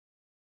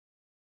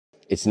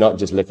it's not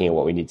just looking at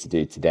what we need to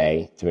do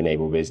today to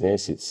enable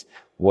business. It's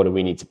what do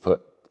we need to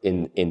put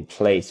in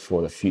place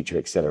for the future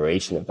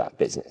acceleration of that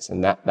business.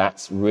 And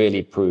that's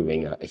really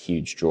proving a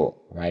huge draw,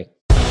 right?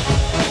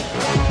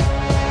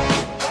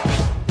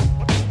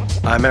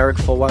 I'm Eric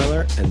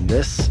Fulweiler, and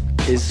this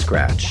is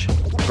Scratch,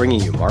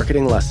 bringing you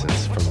marketing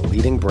lessons from the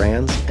leading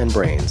brands and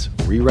brains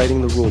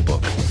rewriting the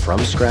rulebook from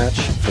scratch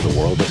for the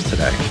world of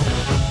today.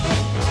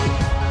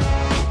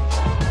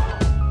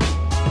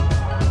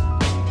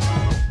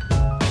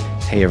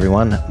 Hey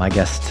everyone, my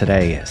guest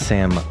today,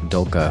 Sam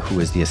Dolka, who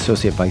is the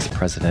Associate Vice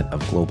President of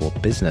Global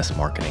Business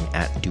Marketing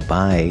at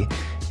Dubai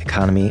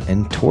Economy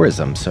and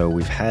Tourism. So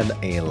we've had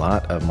a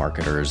lot of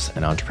marketers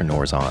and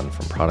entrepreneurs on,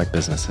 from product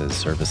businesses,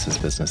 services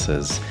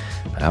businesses,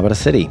 but how about a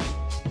city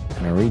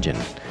and a region?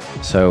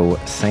 So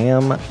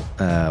Sam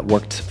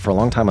worked for a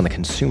long time on the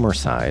consumer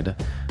side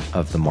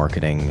of the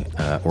marketing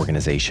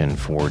organization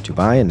for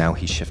Dubai, and now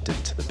he's shifted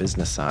to the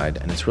business side.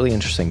 And it's really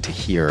interesting to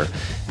hear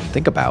and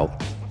think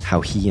about how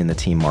he and the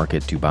team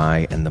market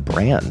Dubai and the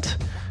brand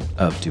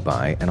of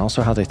Dubai, and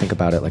also how they think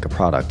about it like a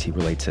product. He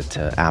relates it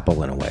to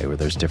Apple in a way, where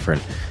there's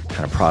different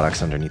kind of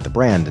products underneath the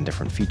brand and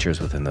different features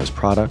within those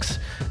products.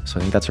 So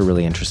I think that's a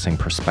really interesting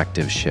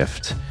perspective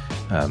shift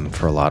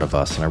for a lot of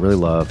us. And I really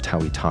loved how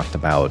he talked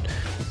about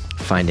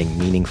finding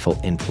meaningful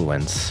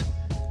influence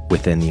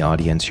within the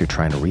audience you're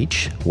trying to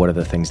reach. What are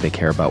the things they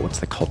care about? What's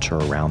the culture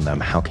around them?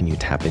 How can you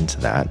tap into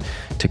that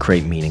to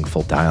create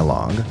meaningful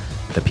dialogue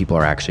that people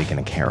are actually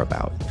going to care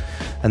about?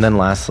 And then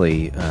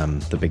lastly,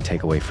 the big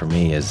takeaway for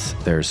me is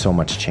there's so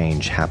much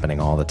change happening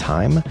all the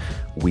time.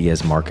 We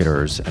as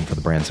marketers and for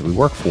the brands that we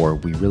work for,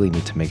 we really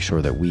need to make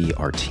sure that we,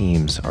 our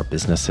teams, our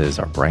businesses,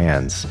 our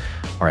brands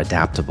are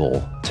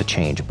adaptable to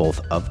change, both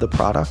of the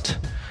product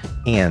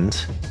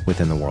and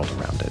within the world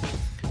around it.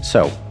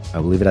 So I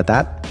will leave it at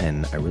that,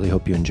 and I really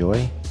hope you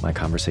enjoy my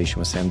conversation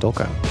with Sam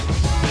Dolka.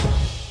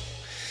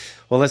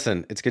 Well,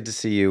 listen, it's good to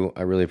see you.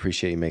 I really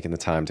appreciate you making the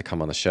time to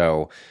come on the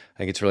show. I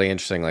think it's really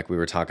interesting, like we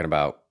were talking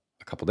about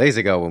a couple days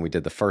ago when we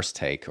did the first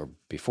take, or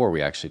before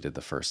we actually did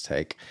the first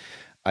take.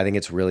 I think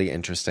it's really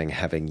interesting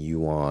having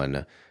you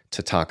on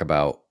to talk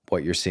about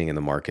what you're seeing in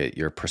the market,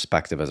 your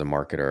perspective as a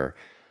marketer,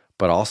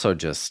 but also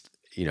just,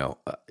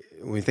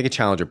 when we think of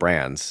challenger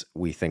brands,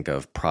 we think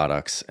of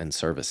products and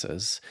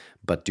services,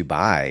 but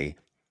Dubai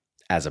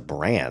as a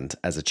brand,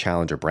 as a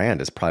challenger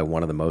brand, is probably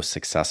one of the most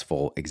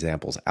successful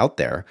examples out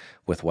there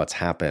with what's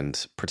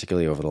happened,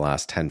 particularly over the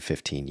last 10,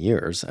 15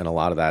 years. And a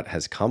lot of that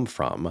has come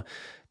from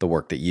the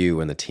work that you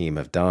and the team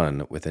have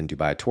done within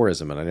Dubai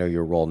Tourism. And I know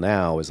your role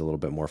now is a little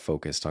bit more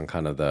focused on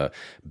kind of the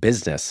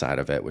business side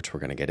of it, which we're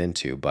going to get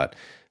into, but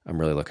I'm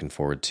really looking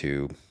forward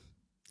to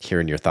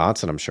hearing your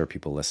thoughts, and I'm sure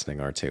people listening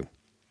are too.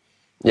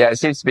 Yeah, it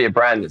seems to be a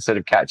brand that sort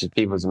of catches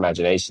people's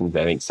imaginations.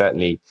 I think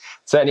certainly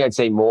I'd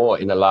say more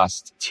in the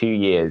last 2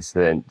 years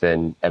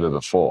than ever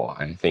before.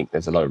 I think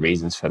there's a lot of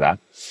reasons for that.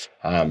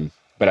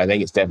 But I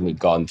think it's definitely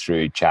gone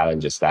through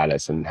challenger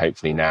status, and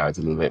hopefully now it's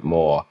a little bit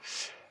more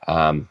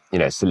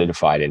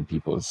solidified in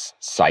people's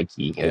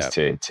psyche as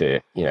to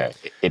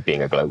it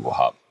being a global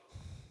hub.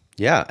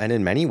 Yeah, and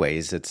in many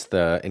ways, it's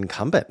the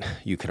incumbent,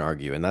 you can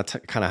argue, and that's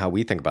kind of how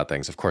we think about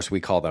things. Of course, we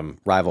call them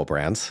rival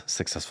brands,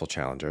 successful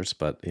challengers,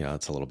 but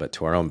it's a little bit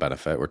to our own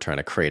benefit. We're trying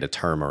to create a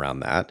term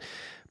around that.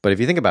 But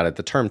if you think about it,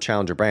 the term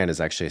challenger brand is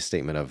actually a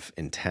statement of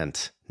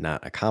intent,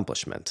 not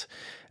accomplishment.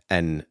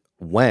 And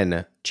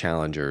when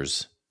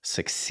challengers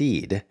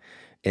succeed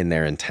in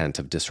their intent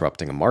of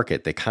disrupting a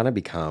market, they kind of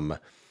become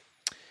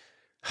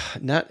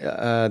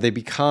they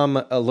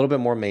become a little bit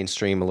more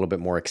mainstream, a little bit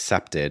more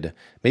accepted.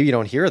 Maybe you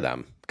don't hear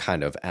them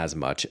kind of as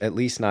much, at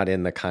least not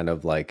in the kind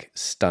of like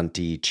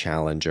stunty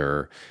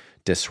challenger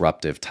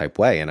disruptive type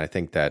way. And I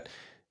think that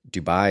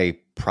Dubai,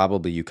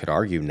 probably you could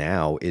argue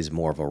now, is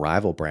more of a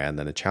rival brand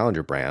than a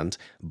challenger brand,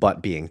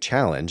 but being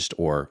challenged,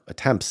 or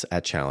attempts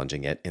at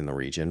challenging it in the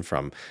region,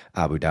 from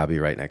Abu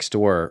Dhabi right next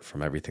door,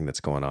 from everything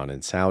that's going on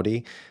in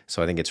Saudi.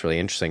 So I think it's really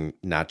interesting,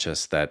 not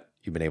just that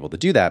you've been able to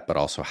do that, but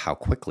also how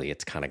quickly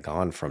it's kind of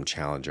gone from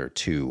challenger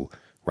to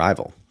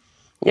rival.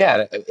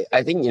 Yeah,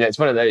 I think, it's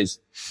one of those,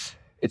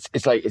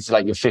 it's like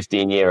your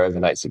 15-year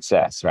overnight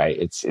success, right?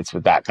 It's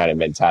with that kind of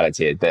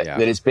mentality that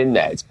it's been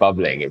there, it's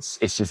bubbling. It's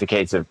just a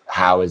case of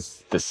how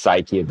has the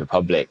psyche of the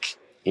public,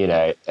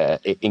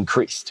 it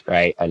increased,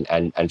 right?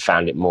 And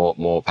found it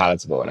more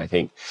palatable. And I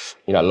think,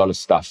 a lot of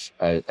stuff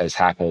has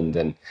happened,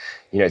 and,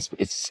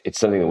 it's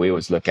something that we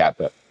always look at,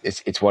 but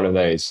it's one of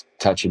those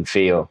touch and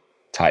feel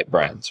type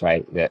brands,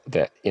 right?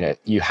 That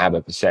you have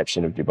a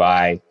perception of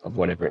Dubai, of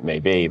whatever it may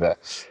be, but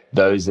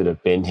those that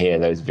have been here,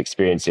 those who've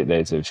experienced it,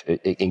 those who've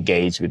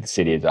engaged with the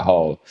city as a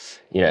whole,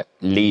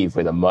 leave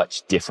with a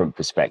much different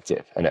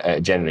perspective,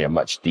 and generally a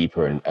much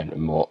deeper and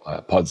more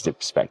positive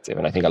perspective.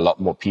 And I think a lot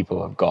more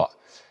people have got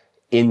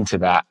into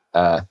that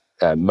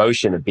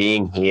motion of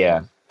being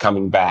here,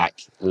 coming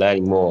back,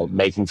 learning more,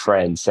 making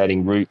friends,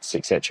 setting roots,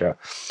 etc.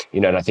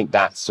 And I think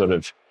that's sort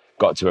of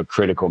got to a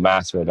critical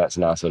mass where that's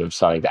now sort of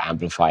starting to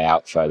amplify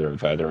out further and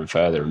further and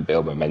further and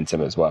build momentum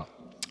as well.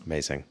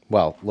 Amazing.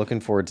 Well, looking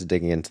forward to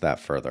digging into that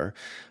further.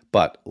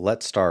 But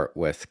let's start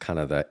with kind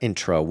of the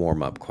intro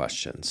warm-up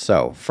questions.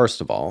 So first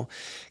of all,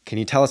 can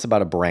you tell us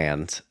about a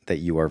brand that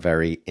you are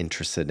very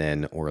interested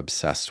in or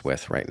obsessed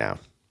with right now?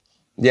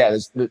 Yeah,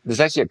 there's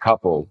actually a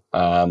couple,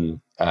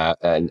 and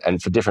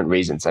for different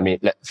reasons. I mean,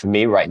 for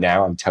me right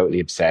now, I'm totally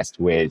obsessed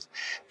with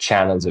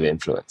channels of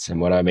influence.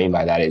 And what I mean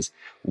by that is,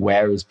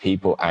 where is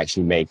people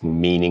actually making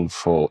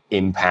meaningful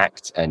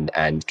impact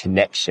and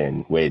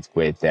connection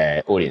with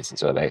their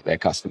audiences or their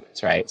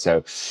customers, right?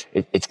 So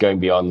it's going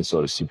beyond the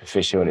sort of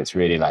superficial, and it's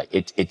really like,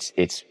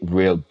 it's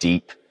real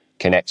deep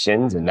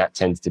connections. And that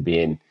tends to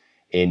be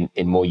in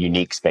more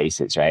unique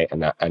spaces, right?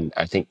 And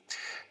I think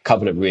a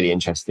couple of really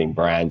interesting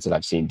brands that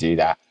I've seen do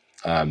that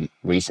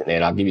recently,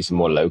 and I'll give you some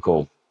more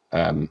local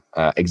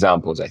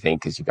examples, I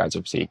think, because you guys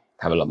obviously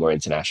have a lot more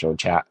international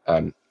chat,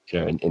 in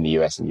the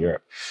US and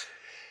Europe.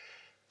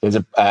 There's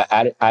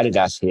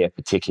Adidas here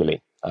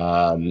particularly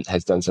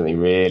has done something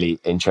really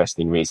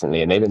interesting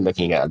recently, and they've been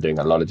looking at doing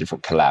a lot of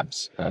different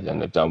collabs,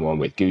 and they've done one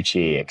with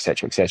Gucci, et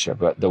cetera, et cetera.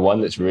 But the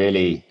one that's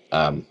really,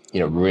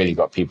 really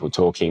got people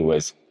talking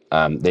was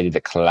they did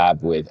a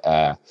collab with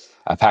a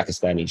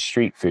Pakistani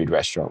street food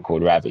restaurant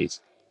called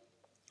Ravi's,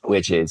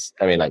 which is,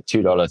 like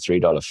 $2,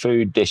 $3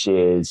 food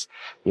dishes,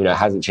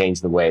 hasn't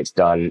changed the way it's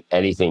done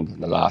anything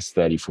in the last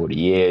 30, 40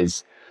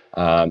 years.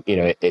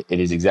 It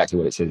is exactly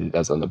what it says it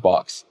does on the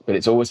box, but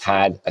it's always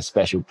had a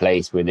special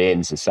place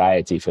within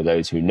society for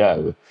those who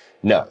know,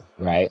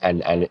 right?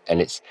 And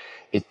it's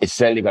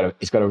certainly got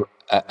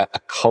a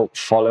cult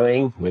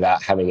following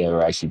without having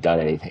ever actually done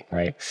anything,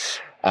 right?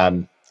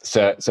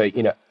 So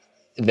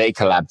they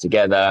collabed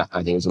together.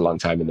 I think it was a long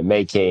time in the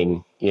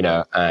making,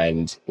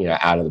 and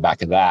out of the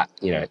back of that,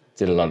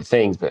 did a lot of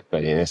things, but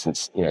in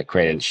essence,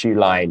 created a shoe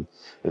line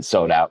that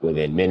sold out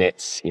within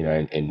minutes,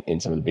 in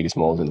some of the biggest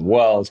malls in the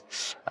world.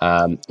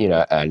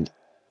 And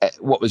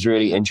what was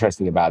really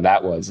interesting about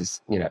that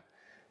is,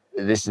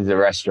 this is a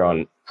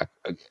restaurant, a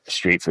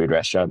street food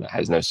restaurant that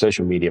has no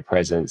social media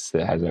presence,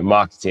 that has no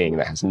marketing,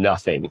 that has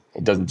nothing.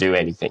 It doesn't do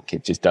anything.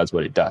 It just does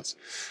what it does.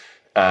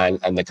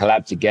 And the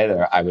collab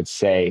together, I would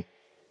say,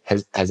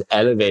 has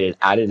elevated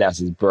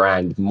Adidas's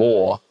brand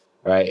more,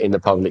 right, in the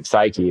public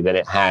psyche than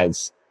it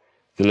has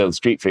the little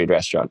street food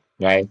restaurant,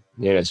 right?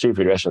 Street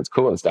food restaurant's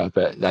cool and stuff,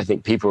 but I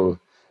think people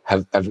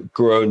have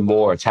grown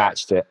more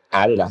attached to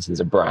Adidas as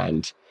a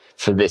brand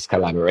for this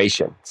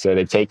collaboration. So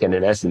they've taken,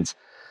 in essence,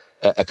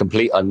 a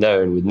complete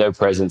unknown with no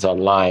presence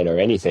online or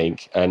anything,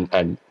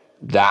 and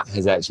that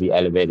has actually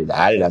elevated the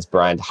Adidas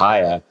brand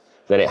higher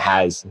than it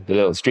has the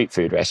little street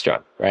food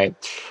restaurant, right?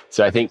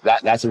 So I think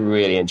that's a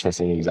really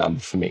interesting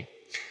example for me.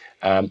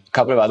 A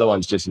couple of other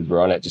ones, just as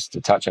we're on it, just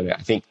to touch on it.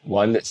 I think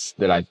one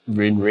that I've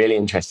been really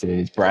interested in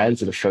is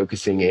brands that are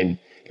focusing in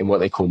what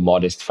they call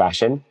modest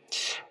fashion.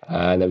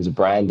 There was a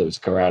brand that was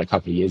around a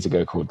couple of years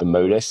ago called The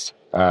Modist.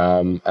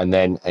 And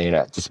then,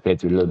 it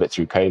disappeared a little bit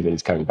through COVID.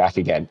 It's coming back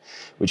again,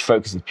 which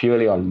focuses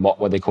purely on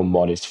what they call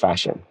modest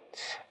fashion.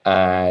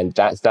 And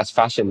that's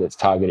fashion that's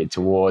targeted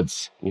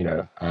towards,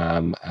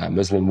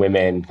 Muslim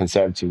women,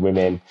 conservative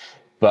women,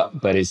 but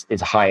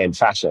it's high-end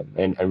fashion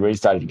and really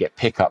started to get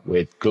pickup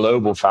with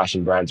global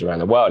fashion brands around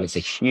the world. It's a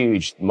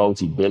huge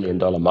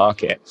multi-billion-dollar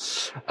market,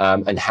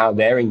 and how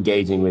they're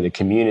engaging with a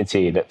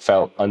community that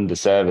felt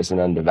underserviced and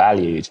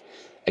undervalued,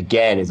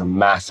 again, is a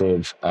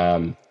massive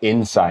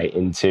insight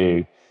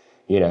into,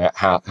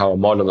 how a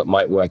model that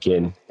might work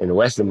in the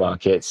Western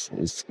markets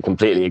is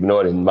completely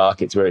ignored in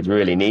markets where it's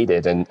really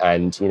needed.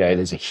 And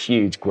there's a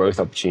huge growth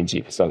opportunity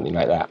for something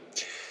like that.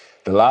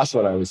 The last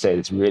one I would say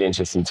that's really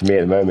interesting to me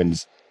at the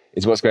moment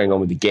is what's going on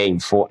with the game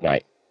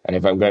Fortnite. And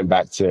if I'm going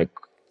back to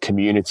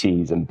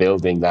communities and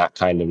building that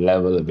kind of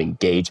level of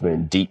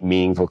engagement, deep,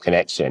 meaningful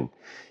connection,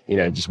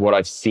 just what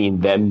I've seen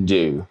them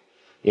do,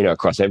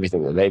 across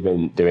everything that they've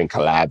been doing,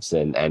 collabs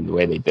and the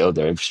way they build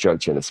their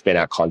infrastructure and the spin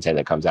out content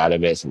that comes out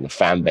of it and the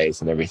fan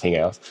base and everything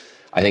else,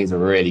 I think it's a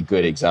really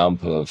good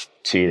example of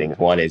two things.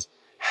 One is,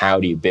 how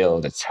do you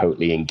build a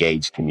totally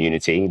engaged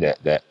community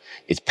that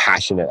is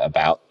passionate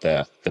about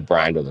the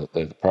brand or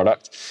the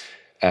product?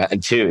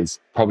 And two is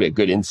probably a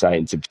good insight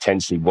into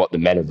potentially what the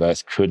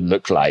metaverse could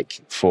look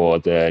like for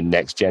the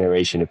next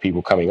generation of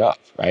people coming up,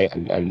 right?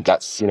 And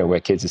that's, where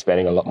kids are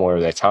spending a lot more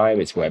of their time.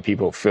 It's where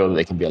people feel that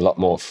they can be a lot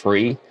more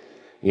free,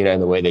 in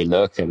the way they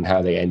look and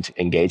how they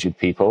engage with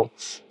people.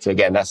 So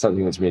again, that's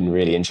something that's been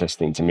really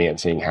interesting to me. I'm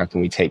seeing how can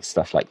we take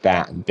stuff like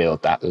that and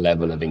build that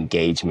level of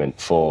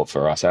engagement for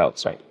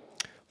ourselves, right?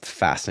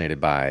 Fascinated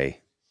by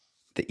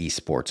the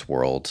esports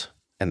world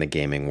and the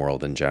gaming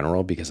world in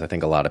general, because I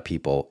think a lot of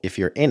people, if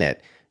you're in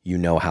it, you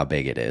know how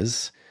big it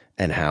is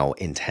and how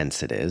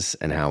intense it is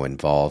and how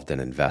involved and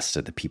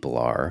invested the people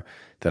are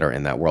that are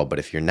in that world. But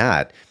if you're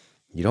not,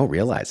 you don't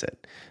realize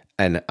it.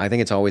 And I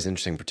think it's always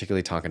interesting,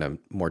 particularly talking to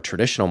more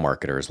traditional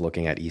marketers,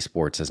 looking at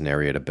esports as an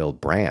area to build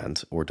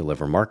brand or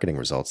deliver marketing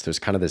results. There's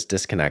kind of this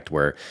disconnect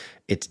where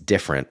it's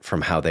different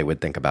from how they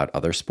would think about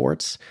other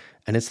sports.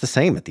 And it's the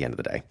same at the end of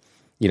the day.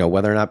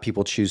 whether or not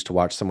people choose to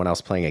watch someone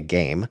else playing a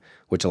game,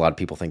 which a lot of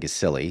people think is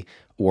silly,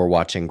 or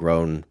watching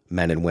grown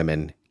men and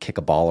women kick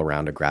a ball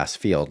around a grass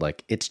field,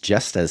 like it's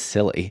just as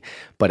silly,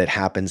 but it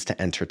happens to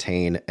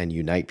entertain and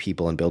unite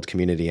people and build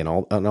community and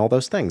all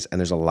those things. And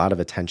there's a lot of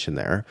attention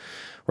there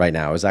right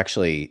now. It was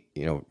actually,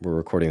 we're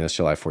recording this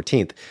July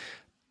 14th.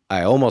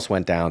 I almost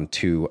went down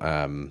to,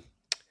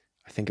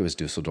 I think it was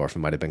Dusseldorf, it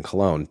might have been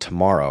Cologne,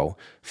 tomorrow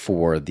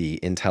for the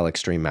Intel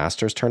Extreme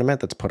Masters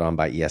tournament that's put on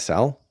by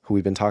ESL, who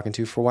we've been talking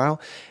to for a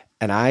while.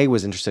 And I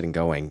was interested in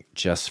going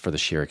just for the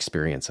sheer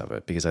experience of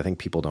it, because I think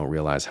people don't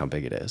realize how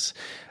big it is.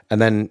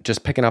 And then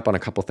just picking up on a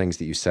couple things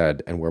that you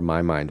said and where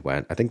my mind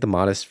went, I think the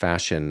modest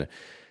fashion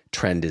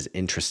trend is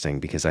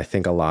interesting because I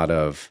think a lot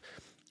of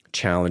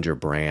challenger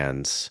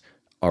brands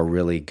are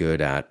really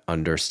good at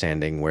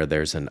understanding where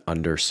there's an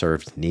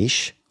underserved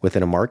niche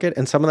within a market.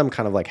 And some of them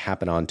kind of like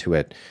happen onto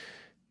it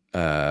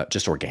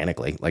just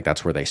organically, like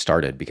that's where they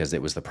started because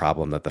it was the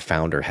problem that the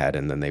founder had,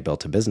 and then they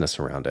built a business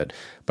around it.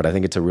 But I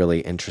think it's a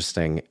really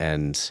interesting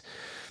and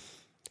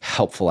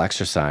helpful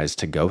exercise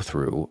to go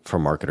through for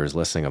marketers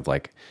listening of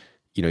like,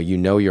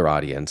 your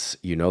audience,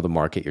 the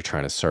market you're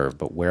trying to serve,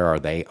 but where are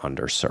they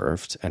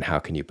underserved and how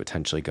can you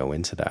potentially go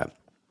into that?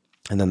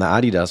 And then the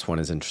Adidas one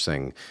is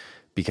interesting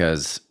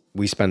because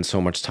we spend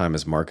so much time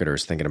as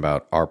marketers thinking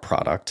about our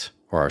product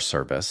or our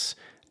service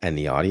and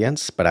the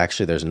audience, but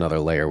actually there's another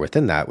layer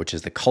within that, which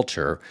is the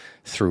culture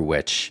through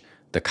which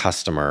the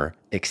customer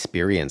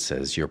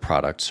experiences your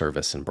product,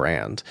 service, and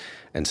brand.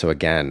 And so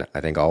again, I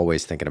think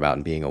always thinking about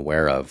and being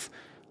aware of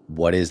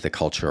what is the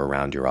culture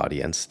around your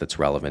audience that's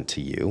relevant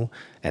to you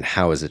and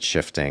how is it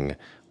shifting?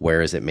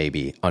 Where is it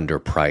maybe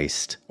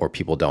underpriced or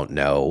people don't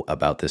know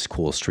about this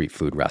cool street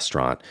food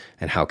restaurant,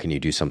 and how can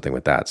you do something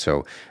with that?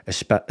 So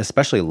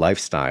especially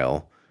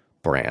lifestyle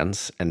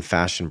brands and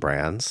fashion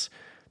brands,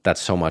 that's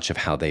so much of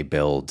how they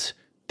build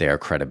their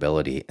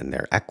credibility and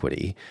their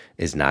equity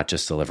is not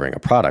just delivering a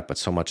product, but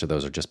so much of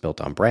those are just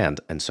built on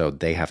brand. And so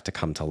they have to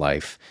come to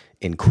life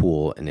in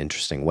cool and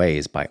interesting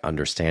ways by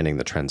understanding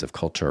the trends of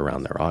culture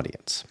around their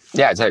audience.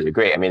 Yeah, I totally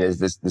agree. I mean,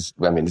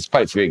 there's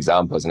quite a few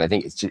examples, and I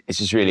think it's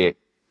just really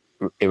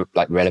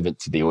like relevant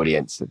to the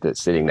audience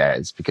that's sitting there.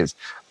 It's because,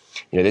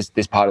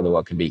 this part of the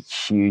world can be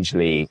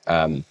hugely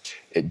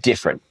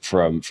different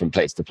from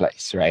place to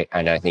place, right?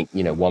 And I think,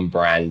 one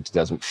brand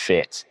doesn't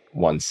fit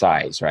one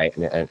size, right?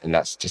 And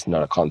that's just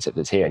not a concept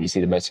that's here. And you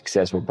see the most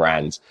successful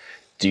brands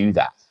do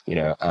that.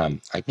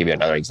 I give you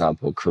another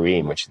example,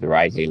 Careem, which is the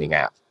ride-hailing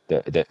app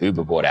that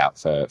Uber bought out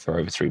for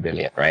over $3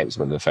 billion, right? It was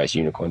one of the first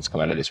unicorns to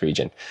come out of this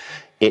region.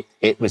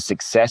 It was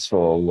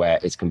successful where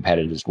its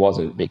competitors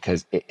wasn't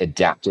because it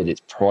adapted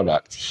its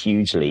product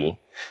hugely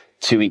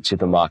to each of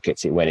the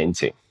markets it went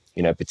into.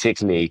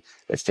 Particularly,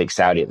 let's take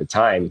Saudi at the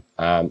time.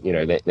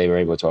 They were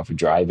able to offer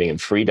driving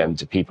and freedom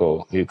to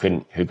people who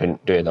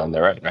couldn't do it on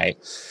their own, right?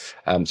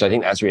 So I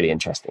think that's really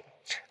interesting.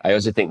 I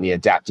also think the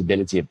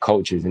adaptability of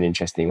culture is an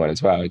interesting one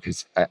as well,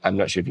 because I'm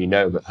not sure if you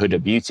know, but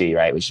Huda Beauty,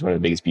 right, which is one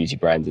of the biggest beauty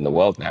brands in the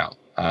world now,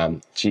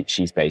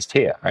 she's based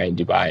here, right, in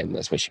Dubai, and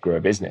that's where she grew her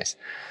business.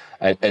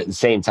 At the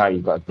same time,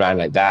 you've got a brand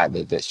like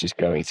that's just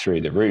going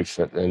through the roof.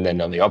 And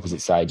then on the opposite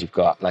side, you've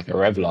got like a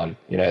Revlon,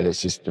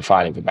 that's just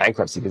filing for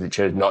bankruptcy because it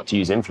chose not to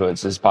use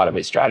influencers as part of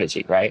its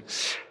strategy, right?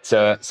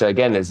 So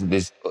again, there's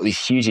these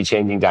hugely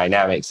changing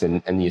dynamics,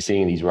 and you're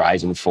seeing these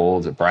rise and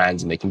falls of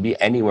brands, and they can be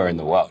anywhere in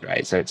the world,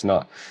 right? So it's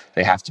not,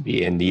 they have to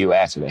be in the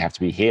US or they have to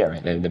be here.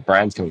 And the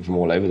brands coming from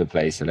all over the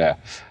place that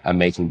are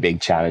making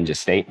big challenger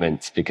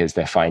statements because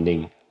they're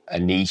finding a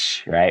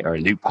niche, right? Or a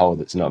loophole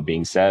that's not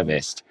being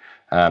serviced.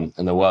 And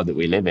the world that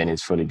we live in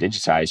is fully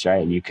digitized,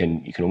 right? And you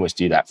can almost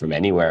do that from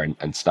anywhere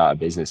and start a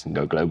business and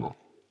go global.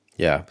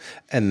 Yeah.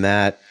 And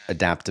that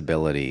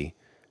adaptability,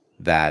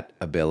 that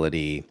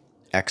ability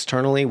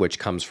externally, which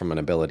comes from an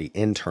ability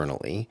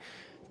internally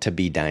to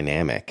be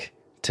dynamic,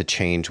 to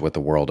change with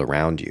the world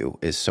around you,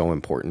 is so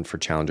important for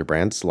challenger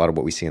brands. A lot of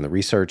what we see in the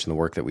research and the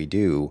work that we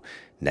do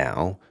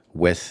now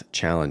with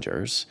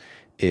challengers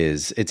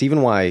is, it's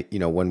even why,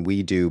 when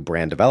we do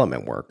brand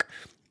development work,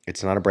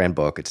 it's not a brand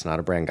book. It's not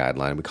a brand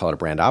guideline. We call it a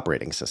brand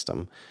operating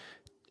system,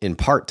 in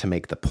part to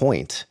make the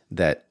point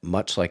that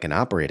much like an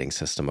operating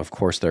system, of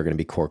course, there are going to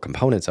be core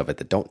components of it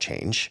that don't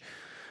change,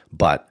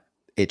 but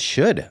it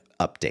should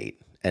update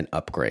and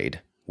upgrade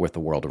with the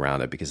world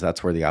around it because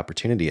that's where the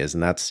opportunity is.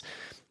 And that's,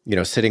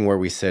 sitting where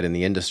we sit in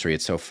the industry,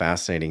 it's so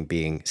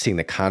fascinating seeing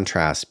the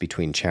contrast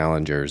between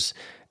challengers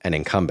and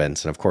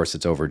incumbents. And of course,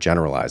 it's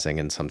overgeneralizing.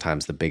 And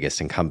sometimes the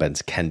biggest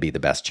incumbents can be the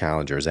best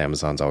challengers.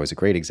 Amazon's always a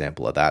great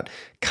example of that,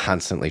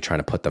 constantly trying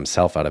to put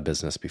themselves out of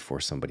business before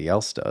somebody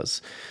else does.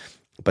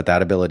 But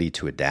that ability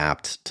to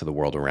adapt to the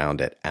world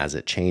around it as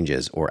it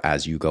changes or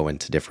as you go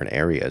into different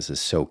areas is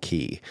so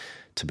key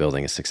to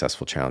building a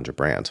successful challenger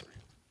brand.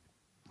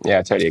 Yeah,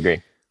 I totally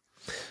agree.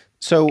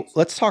 So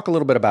let's talk a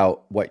little bit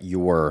about what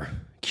you're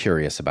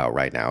curious about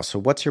right now. So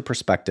what's your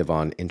perspective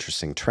on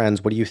interesting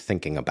trends? What are you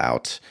thinking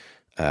about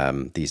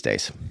these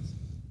days?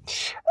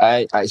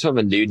 I sort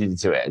of alluded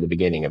to it at the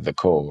beginning of the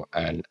call,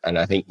 and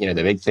I think the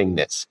big thing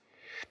that's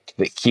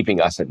keeping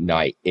us at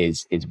night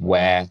is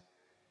where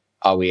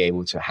are we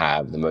able to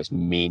have the most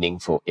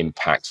meaningful,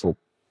 impactful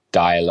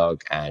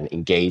dialogue and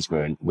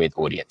engagement with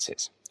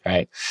audiences,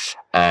 right?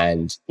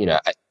 And,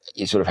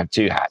 you sort of have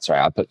two hats, right?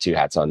 I'll put two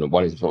hats on.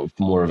 One is sort of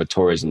more of a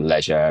tourism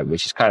leisure,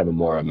 which is kind of a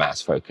more a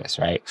mass focus,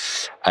 right?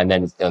 And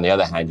then on the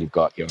other hand, you've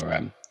got your,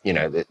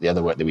 the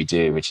other work that we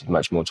do, which is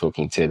much more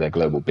talking to the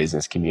global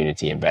business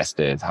community,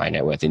 investors, high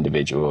net worth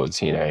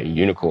individuals,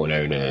 unicorn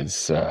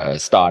owners,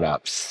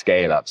 startups,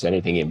 scale ups,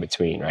 anything in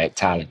between, right?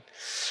 Talent.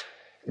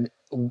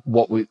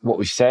 What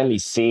we've certainly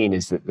seen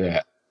is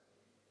that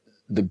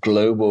the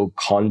global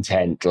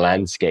content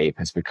landscape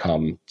has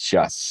become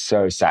just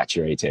so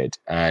saturated,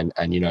 and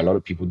a lot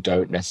of people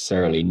don't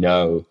necessarily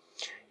know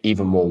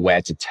even more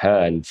where to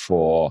turn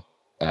for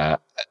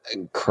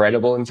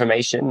credible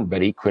information,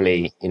 but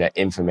equally,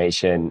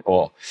 information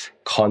or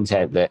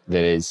content that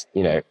is,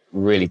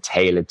 really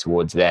tailored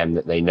towards them,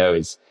 that they know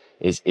is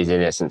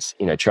in essence,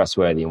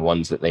 trustworthy, and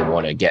ones that they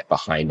want to get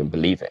behind and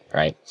believe in,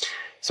 right?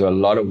 So a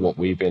lot of what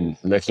we've been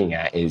looking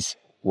at is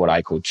what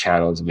I call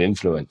channels of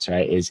influence,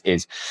 right?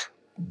 Is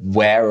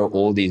where are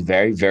all these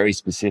very, very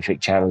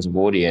specific channels of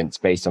audience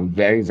based on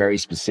very, very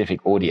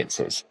specific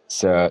audiences?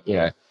 So,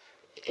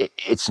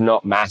 it's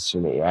not mass for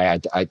me,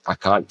 right? I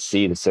can't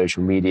see the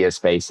social media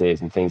spaces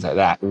and things like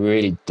that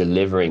really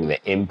delivering the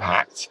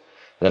impact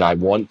that I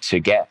want to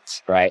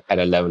get, right, at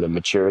a level of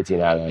maturity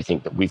now that I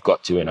think that we've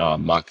got to in our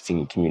marketing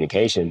and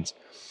communications.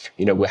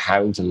 We're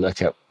having to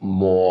look at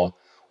more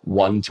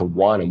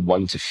one-to-one and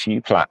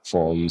one-to-few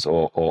platforms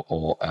or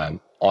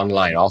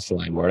online,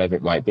 offline, wherever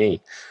it might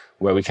be,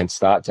 where we can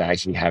start to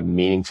actually have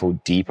meaningful,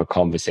 deeper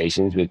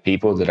conversations with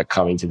people that are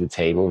coming to the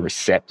table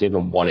receptive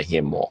and want to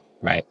hear more,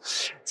 right?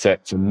 So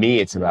for me,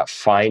 it's about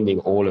finding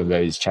all of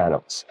those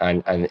channels.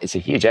 And it's a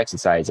huge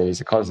exercise, and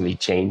it's a constantly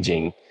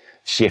changing,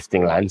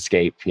 shifting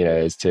landscape,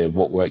 as to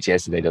what worked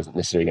yesterday doesn't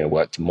necessarily going to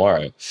work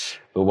tomorrow.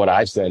 But what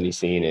I've certainly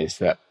seen is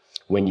that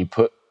when you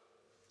put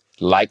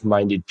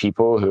like-minded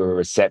people who are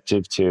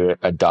receptive to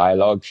a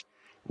dialogue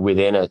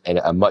within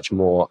a much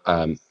more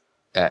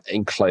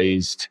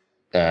enclosed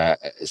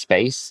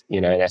space,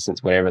 in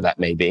essence, whatever that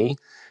may be,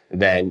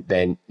 then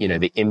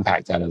the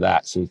impact out of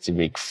that seems to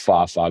be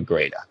far, far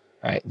greater,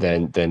 right?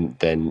 Than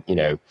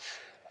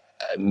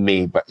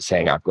me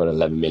saying I've got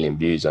 11 million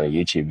views on a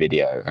YouTube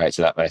video, right?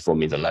 So that therefore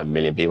means 11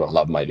 million people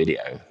love my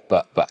video.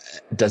 But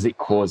does it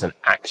cause an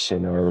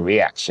action or a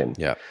reaction?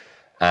 Yeah.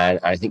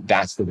 And I think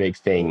that's the big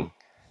thing,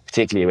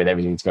 particularly with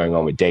everything that's going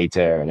on with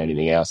data and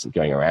anything else that's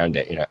going around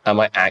it. Am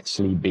I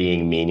actually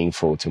being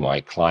meaningful to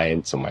my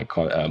clients or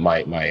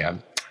my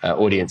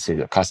audiences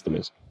or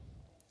customers?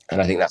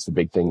 And I think that's the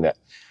big thing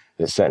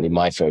that's certainly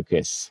my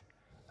focus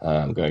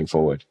going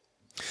forward.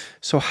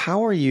 So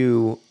how are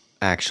you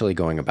actually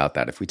going about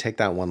that? If we take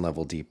that one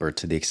level deeper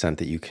to the extent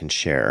that you can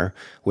share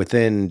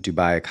within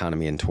Dubai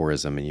Economy and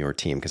Tourism and your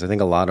team, because I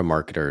think a lot of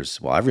marketers,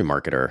 every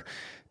marketer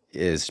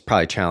is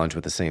probably challenged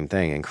with the same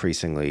thing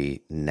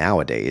increasingly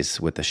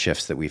nowadays with the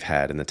shifts that we've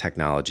had in the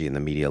technology and the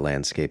media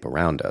landscape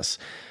around us.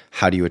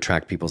 How do you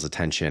attract people's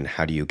attention?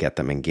 How do you get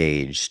them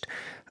engaged?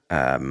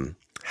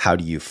 How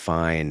do you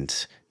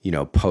find,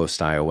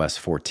 post iOS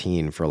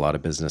 14 for a lot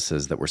of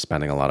businesses that were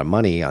spending a lot of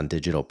money on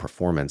digital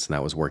performance and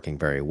that was working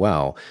very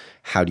well?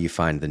 How do you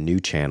find the new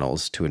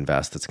channels to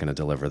invest that's going to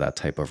deliver that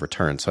type of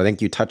return? So I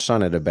think you touched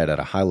on it a bit at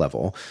a high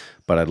level,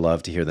 but I'd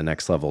love to hear the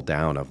next level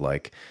down of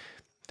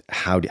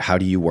how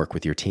do you work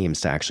with your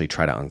teams to actually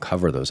try to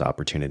uncover those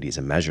opportunities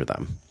and measure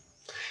them?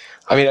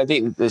 I mean, I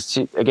think there's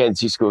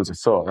two schools of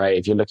thought, right?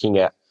 If you're looking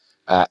at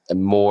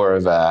more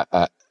of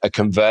a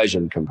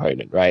conversion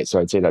component, right? So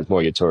I'd say that's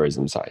more your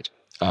tourism side.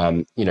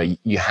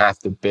 You have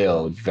to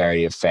build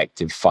very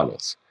effective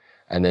funnels.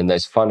 And then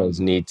those funnels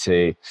need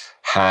to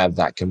have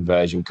that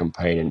conversion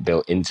component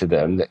built into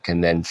them that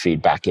can then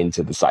feed back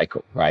into the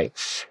cycle, right?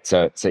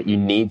 So you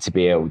need to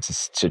be able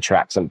to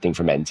track something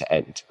from end to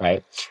end,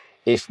 right?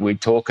 If we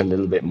talk a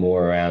little bit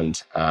more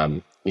around,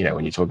 when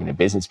you're talking to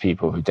business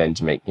people who tend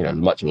to make,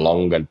 much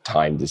longer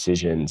time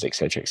decisions, et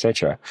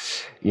cetera,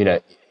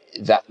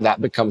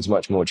 that becomes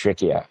much more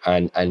trickier.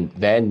 And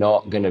they're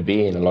not going to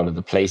be in a lot of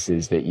the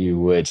places that you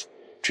would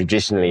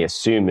traditionally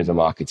assume as a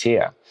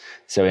marketeer.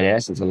 So in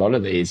essence, a lot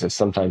of these are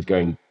sometimes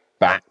going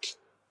back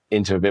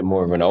into a bit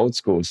more of an old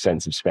school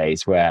sense of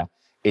space where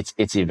it's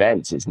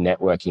events, it's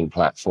networking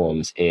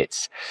platforms,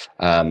 it's,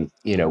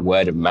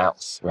 word of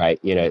mouth, right?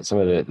 Some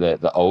of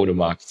the older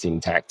marketing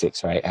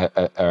tactics, right,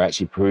 are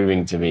actually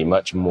proving to be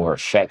much more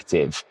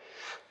effective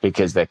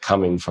because they're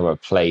coming from a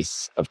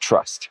place of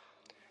trust.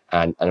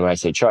 And when I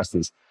say trust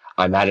is,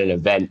 I'm at an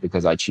event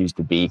because I choose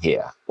to be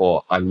here,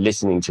 or I'm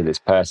listening to this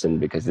person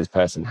because this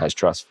person has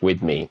trust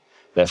with me.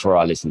 Therefore,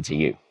 I'll listen to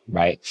you,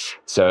 right?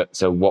 So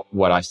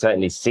what I've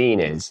certainly seen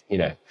is,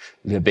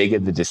 the bigger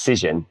the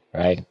decision,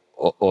 right,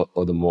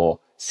 or the more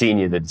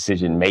senior the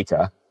decision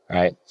maker,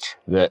 right,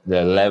 the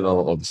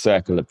level or the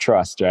circle of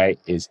trust, right,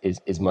 is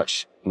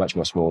much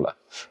more smaller.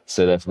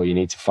 So therefore, you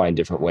need to find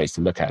different ways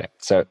to look at it.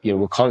 So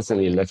we're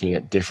constantly looking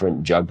at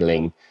different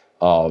juggling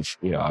of,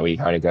 are we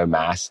trying to go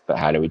mass, but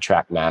how do we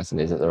track mass, and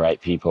is it the right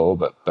people?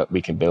 But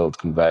we can build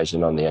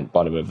conversion on the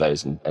bottom of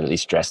those and at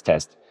least stress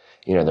test,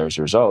 those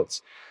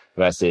results,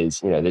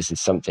 versus, this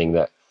is something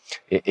that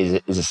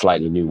is a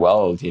slightly new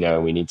world,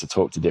 and we need to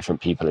talk to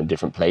different people in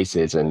different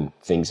places, and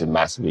things have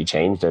massively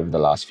changed over the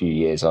last few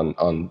years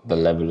on the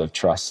level of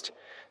trust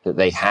that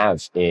they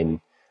have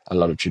in a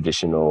lot of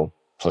traditional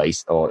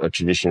place or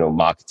traditional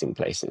marketing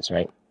places,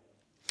 right?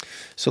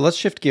 So let's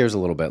shift gears a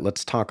little bit.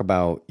 Let's talk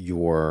about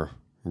your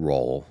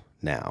role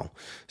now.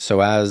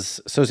 So as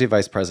Associate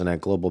Vice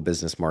President, Global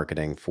Business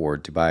Marketing for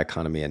Dubai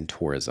Economy and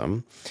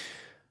Tourism,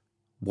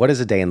 what does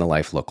a day in the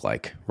life look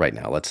like right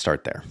now? Let's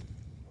start there.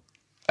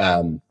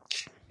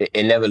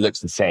 It never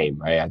looks the same,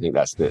 right? I think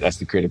that's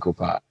the critical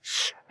part.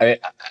 I mean,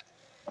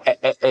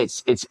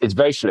 it's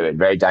very fluid,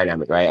 very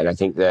dynamic, right? And I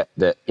think that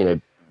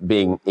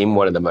being in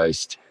one of the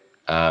most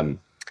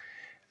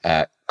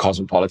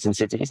cosmopolitan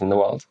cities in the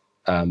world,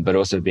 but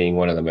also being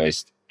one of the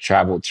most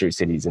traveled through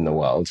cities in the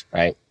world,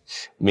 right,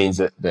 means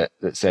that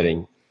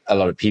setting a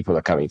lot of people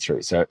are coming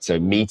through. So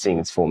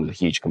meetings form a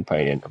huge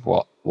component of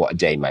what a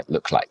day might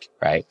look like,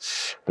 right?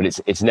 But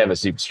it's never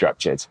super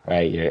structured,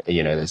 right?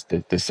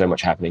 There's so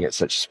much happening at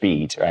such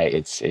speed, right?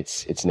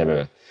 It's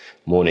never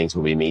mornings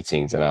will be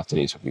meetings and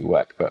afternoons will be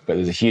work, but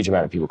there's a huge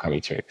amount of people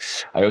coming through.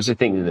 I also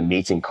think that the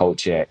meeting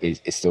culture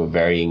is still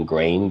very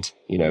ingrained,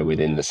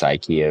 within the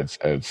psyche of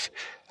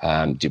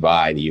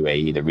Dubai, the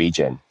UAE, the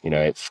region.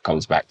 It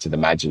comes back to the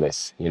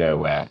Majlis,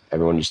 where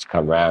everyone used to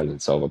come around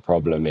and solve a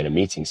problem in a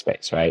meeting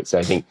space, right? So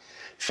I think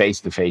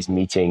face-to-face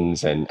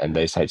meetings and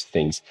those types of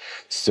things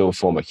still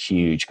form a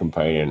huge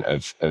component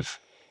of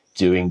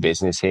doing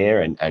business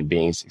here and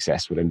being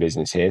successful in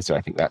business here. So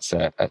I think that's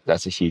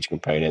a huge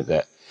component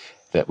that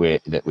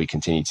we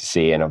continue to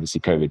see. And obviously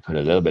COVID put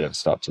a little bit of a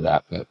stop to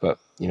that, but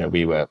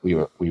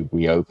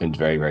we opened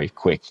very, very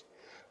quick,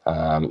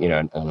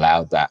 and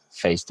allowed that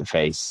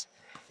face-to-face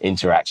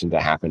interaction to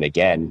happen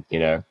again,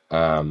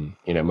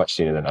 much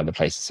sooner than other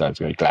places. So I'm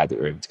really glad that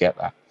we were able to get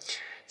that.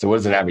 So what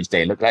does an average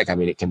day look like? I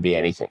mean, it can be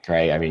anything,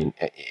 right? I mean,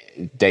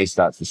 day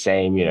starts the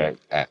same,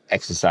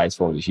 exercise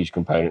forms a huge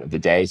component of the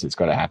day, so it's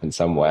got to happen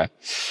somewhere.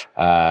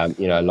 A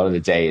lot of the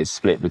day is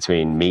split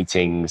between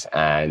meetings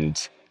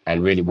and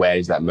really where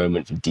is that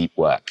moment for deep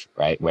work,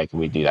 right? Where can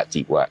we do that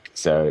deep work?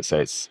 So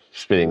it's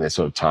splitting the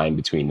sort of time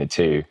between the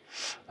two.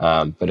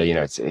 But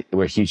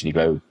we're hugely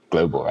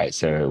global, right?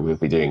 So we'll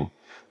be doing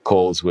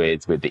calls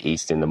with the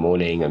East in the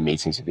morning and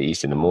meetings with the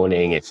East in the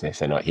morning if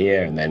they're not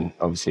here, and then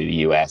obviously the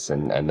US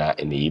and that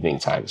in the evening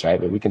times,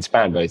 right? But we can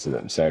span both of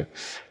them. So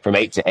from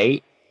 8 to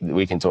 8,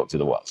 we can talk to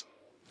the world.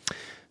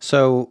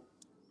 So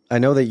I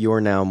know that you're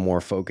now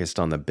more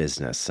focused on the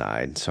business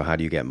side. So how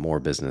do you get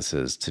more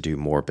businesses to do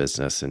more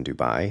business in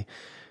Dubai?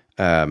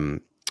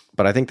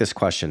 But I think this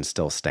question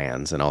still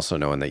stands. And also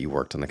knowing that you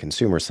worked on the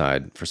consumer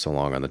side for so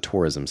long, on the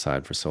tourism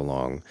side for so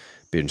long,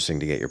 it'd be interesting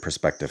to get your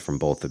perspective from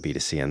both the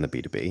B2C and the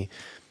B2B.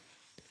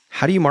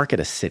 How do you market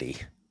a city?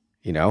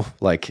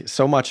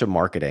 So much of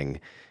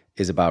marketing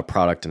is about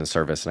product and a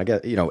service. And I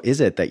get, is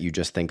it that you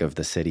just think of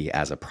the city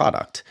as a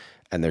product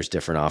and there's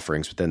different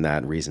offerings within that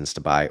and reasons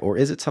to buy? Or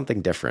is it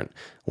something different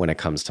when it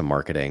comes to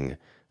marketing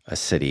a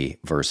city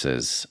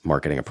versus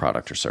marketing a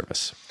product or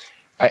service?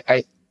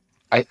 I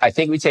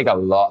think we take a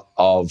lot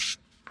of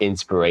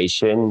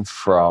inspiration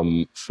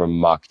from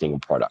marketing a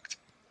product,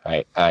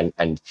 right?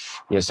 And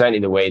certainly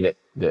the way that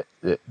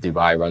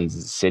Dubai runs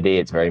as a city,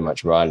 it's very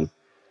much run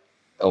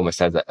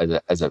almost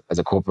as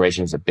a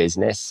corporation, as a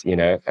business,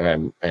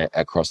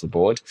 across the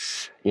board,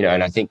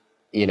 and I think,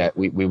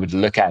 we would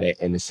look at it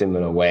in a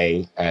similar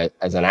way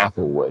as an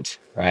Apple would,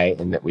 right?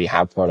 And that we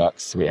have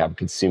products, we have a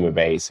consumer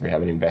base, we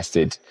have an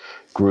invested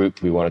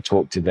group, we want to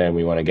talk to them,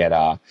 we want to get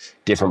our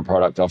different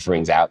product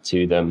offerings out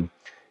to them,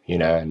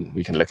 and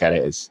we can look at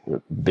it as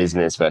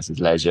business versus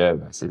leisure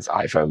versus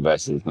iPhone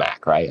versus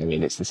Mac, right? I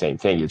mean, it's the same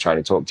thing. You're trying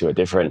to talk to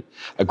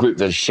a group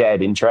that's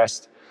shared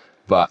interest,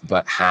 but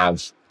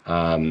have,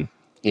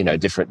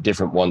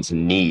 different wants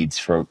and needs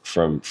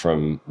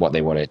from what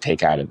they want to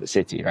take out of the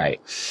city, right?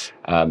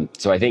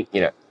 So I think,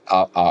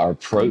 our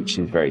approach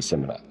is very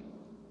similar.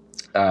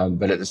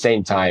 But at the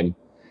same time,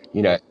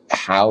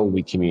 how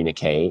we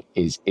communicate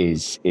is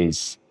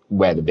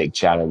where the big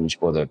challenge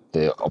or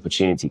the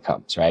opportunity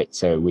comes, right?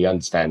 So we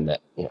understand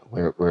that,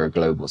 we're a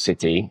global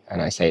city,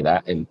 and I say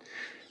that, and,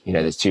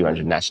 there's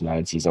 200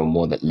 nationalities or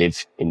more that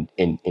live in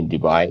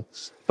Dubai.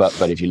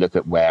 But if you look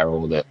at where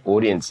all the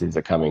audiences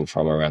are coming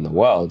from around the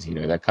world,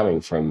 they're coming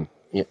from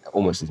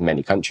almost as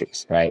many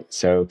countries, right?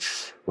 So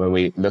when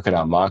we look at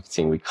our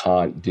marketing, we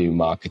can't do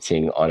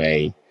marketing on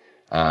a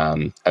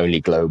only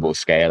global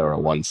scale or a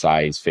one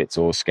size fits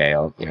all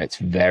scale. It's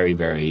very,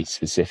 very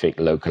specific,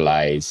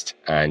 localized,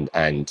 and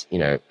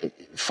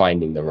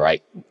finding the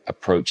right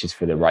approaches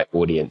for the right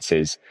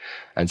audiences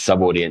and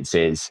sub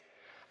audiences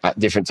at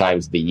different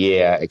times of the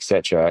year,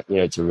 etc.,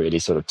 to really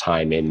sort of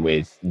time in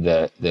with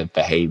the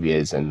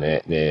behaviors and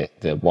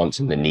the wants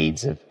and the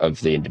needs of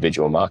the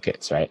individual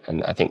markets, right?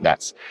 And I think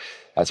that's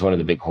one of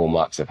the big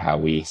hallmarks of how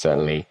we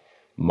certainly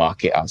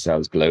market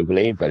ourselves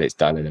globally, but it's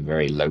done at a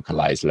very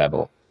localized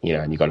level,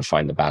 and you've got to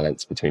find the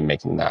balance between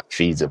making that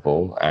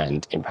feasible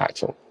and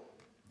impactful.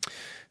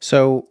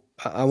 So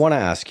I want to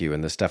ask you,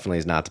 and this definitely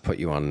is not to put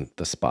you on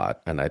the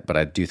spot, but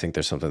I do think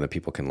there's something that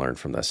people can learn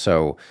from this.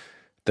 So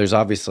there's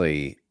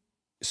obviously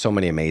so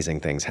many amazing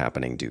things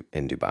happening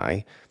in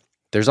Dubai.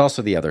 There's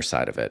also the other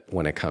side of it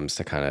when it comes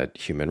to kind of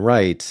human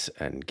rights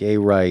and gay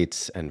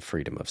rights and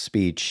freedom of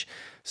speech.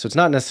 So it's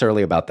not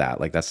necessarily about that.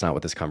 Like, that's not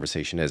what this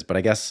conversation is. But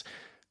I guess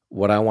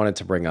what I wanted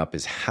to bring up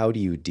is, how do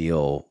you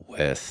deal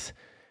with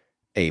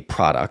a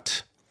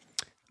product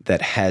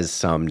that has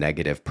some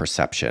negative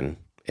perception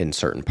in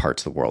certain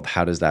parts of the world?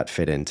 How does that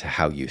fit into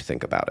how you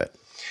think about it?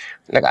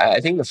 Look,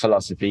 I think the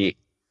philosophy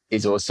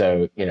is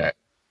also,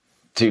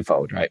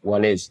 twofold, right?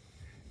 One is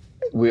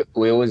we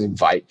always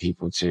invite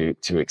people to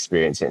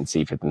experience it and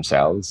see for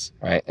themselves,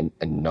 right? And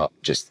not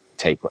just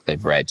take what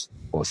they've read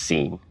or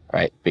seen,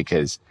 right?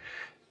 Because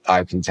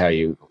I can tell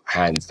you,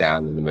 hands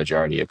down, that the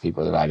majority of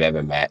people that I've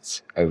ever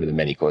met over the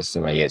many courses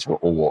of my years from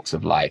all walks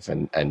of life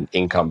and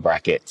income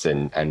brackets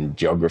and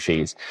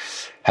geographies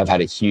have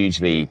had a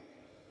hugely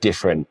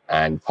different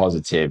and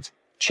positive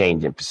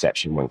change in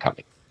perception when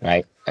coming,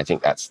 right? I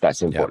think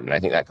that's important. Yeah. I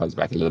think that comes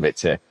back a little bit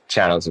to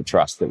channels of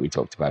trust that we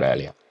talked about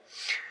earlier.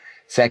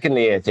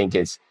 Secondly, I think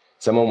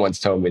someone once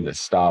told me the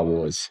Star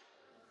Wars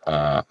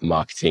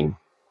marketing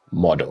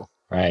model,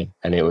 right?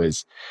 And it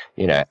was,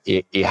 you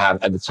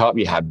have at the top,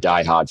 you have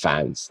diehard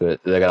fans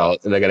that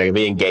they're gonna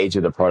be engaged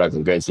with the product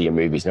and go and see your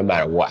movies no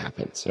matter what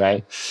happens,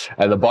 right?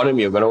 At the bottom,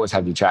 you're gonna always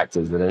have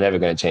detractors that are never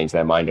gonna change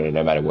their mind on it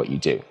no matter what you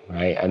do,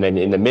 right? And then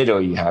in the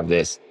middle, you have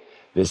this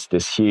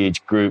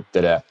huge group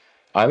that are,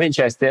 I'm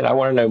interested, I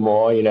want to know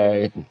more,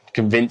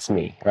 convince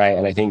me, right?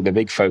 And I think the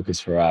big focus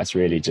for us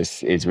really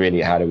just is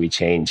really how do we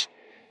change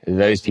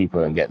those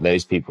people and get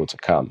those people to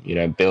come,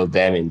 build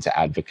them into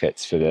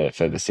advocates for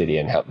the city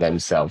and help them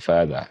sell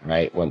further,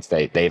 right? Once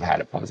they've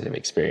had a positive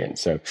experience.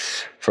 So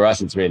for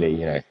us, it's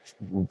really,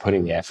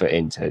 putting the effort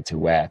into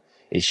where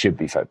it should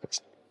be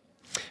focused.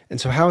 And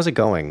so how is it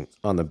going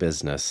on the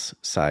business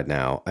side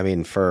now? I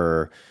mean,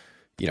 for,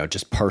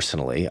 just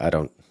personally, I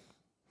don't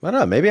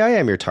know, maybe I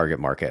am your target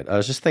market. I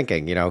was just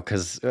thinking,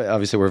 because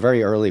obviously we're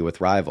very early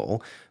with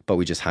Rival, but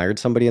we just hired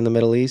somebody in the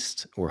Middle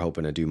East. We're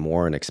hoping to do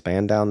more and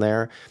expand down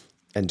there.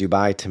 And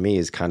Dubai, to me,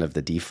 is kind of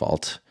the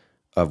default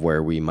of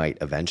where we might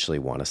eventually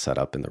want to set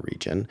up in the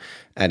region.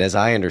 And as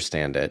I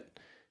understand it,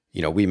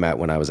 we met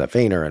when I was at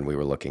Vayner and we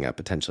were looking at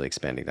potentially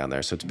expanding down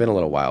there. So it's been a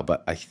little while,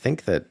 but I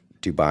think that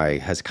Dubai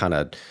has kind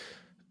of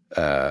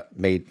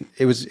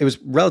it was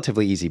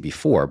relatively easy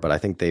before, but I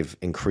think they've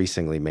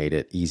increasingly made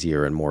it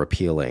easier and more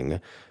appealing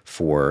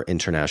for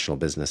international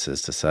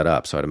businesses to set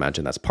up. So I'd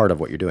imagine that's part of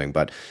what you're doing.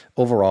 But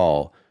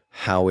overall,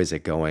 how is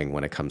it going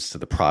when it comes to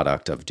the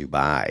product of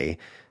Dubai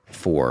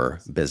for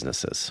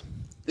businesses?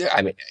 Yeah,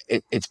 I mean,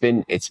 it's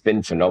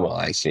been phenomenal,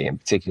 actually, in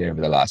particular over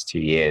the last 2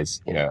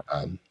 years.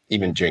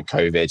 Even during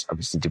COVID,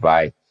 obviously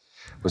Dubai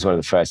was one of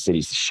the first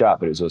cities to shut,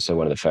 but it was also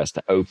one of the first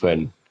to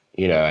open.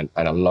 And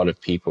a lot of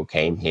people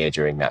came here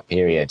during that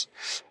period.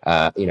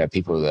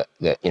 People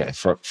that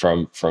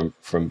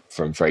from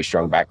very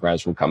strong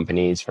backgrounds, from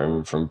companies,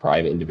 from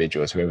private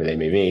individuals, whoever they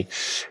may be,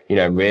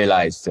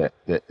 realized that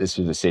this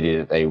was a city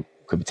that they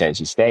could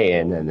potentially stay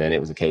in, and then it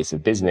was a case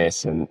of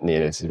business, and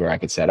this is where I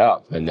could set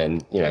up, and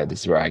then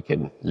this is where I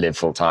could live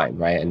full time,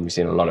 right? And we've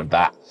seen a lot of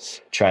that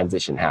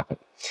transition happen.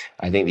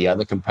 I think the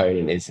other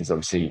component is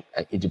obviously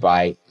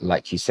Dubai,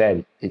 like you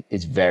said,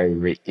 it's very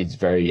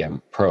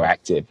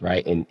proactive,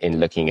 right? In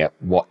looking at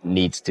what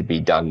needs to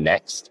be done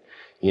next,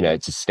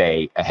 to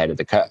stay ahead of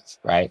the curve,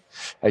 right?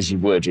 As you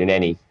would in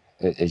any,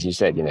 as you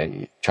said,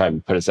 you try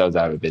and put ourselves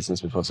out of business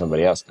before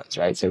somebody else does,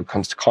 right? So it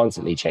comes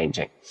constantly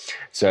changing.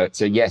 So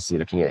yes, you're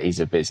looking at ease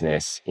of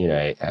business,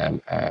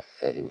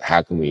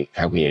 how can we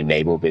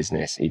enable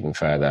business even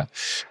further?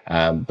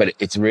 But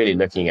it's really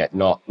looking at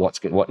not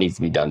what needs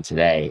to be done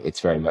today. It's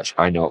very much,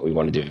 I know what we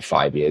want to do in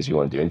 5 years, we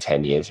want to do in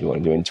 10 years, we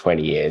want to do in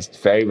 20 years. It's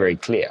very, very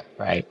clear,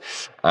 right?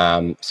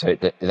 So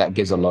that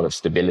gives a lot of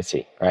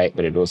stability, right?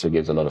 But it also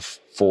gives a lot of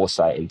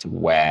foresight into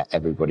where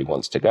everybody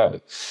wants to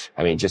go.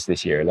 I mean, just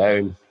this year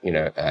alone,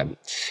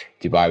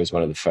 Dubai was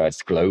one of the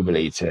first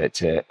globally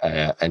to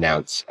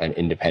announce an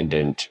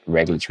independent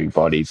regulatory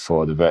body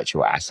for the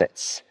virtual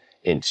assets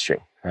industry,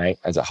 right?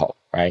 As a whole,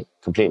 right?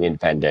 Completely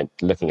independent,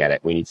 looking at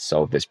it, we need to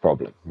solve this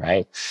problem,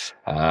 right?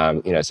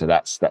 So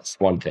that's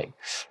one thing.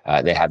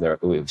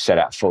 We've set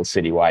out a full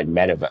citywide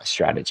metaverse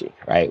strategy,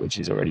 right? Which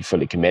is already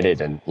fully committed,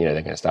 and, they're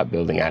going to start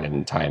building out an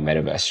entire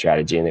metaverse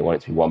strategy, and they want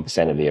it to be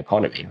 1% of the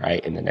economy,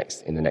 right? In the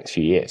next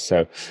few years.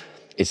 So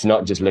it's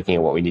not just looking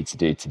at what we need to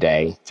do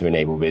today to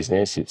enable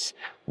business. It's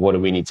what do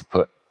we need to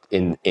put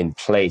in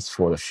place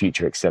for the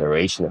future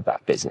acceleration of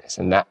that business.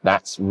 And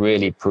that's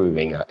really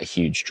proving a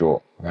huge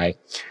draw, right?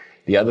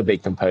 The other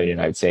big component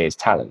I would say is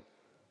talent,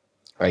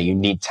 right? You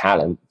need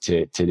talent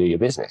to do your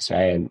business,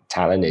 right? And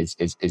talent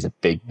is a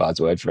big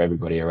buzzword for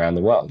everybody around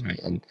the world, right?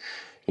 And,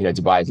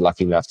 Dubai is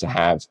lucky enough to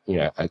have,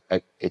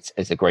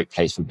 it's a great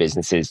place for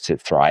businesses to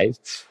thrive.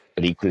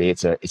 but equally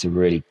it's a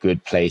really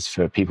good place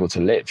for people to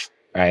live,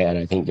 right? And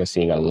I think you're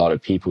seeing a lot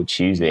of people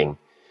choosing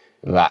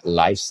that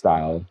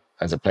lifestyle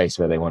as a place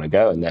where they want to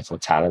go, and therefore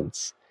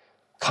talents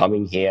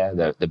coming here.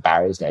 The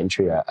barriers to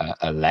entry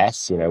are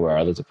less, where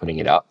others are putting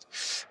it up.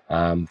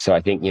 So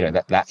I think,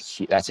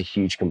 that's a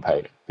huge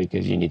component,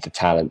 because you need the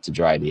talent to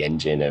drive the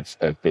engine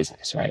of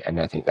business, right?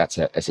 And I think that's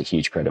a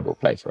huge credible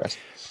play for us.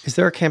 Is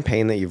there a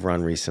campaign that you've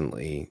run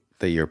recently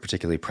that you're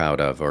particularly proud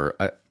of? Or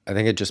I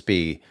think it'd just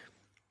be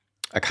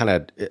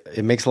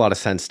it makes a lot of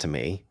sense to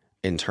me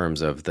in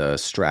terms of the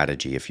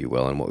strategy, if you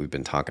will, and what we've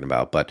been talking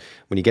about. But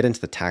when you get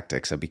into the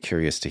tactics, I'd be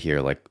curious to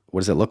hear, what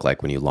does it look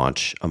like when you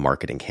launch a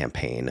marketing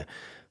campaign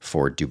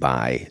for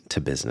Dubai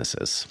to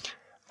businesses?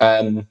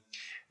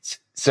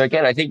 So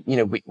again, I think,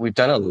 we've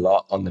done a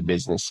lot on the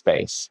business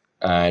space.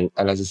 And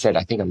as I said,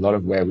 I think a lot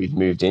of where we've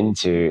moved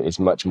into is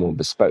much more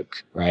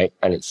bespoke, right?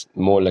 And it's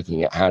more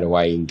looking at how do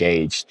I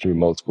engage through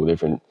multiple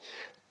different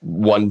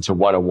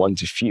one-to-one or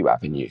one-to-few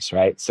avenues,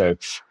 right? So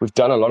we've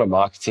done a lot of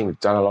marketing, we've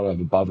done a lot of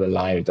above the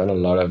line, we've done a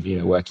lot of,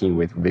 working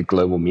with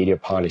global media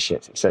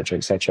partnerships, et cetera,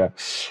 et cetera.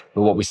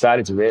 But what we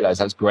started to realize,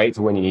 that's great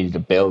for when you needed to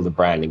build a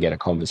brand and get a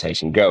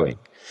conversation going.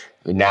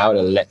 But now at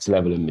a next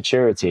level of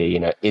maturity,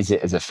 is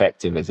it as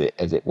effective as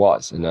it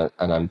was? And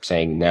I'm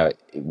saying now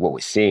what we're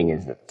seeing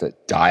is that the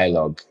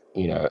dialogue,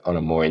 on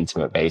a more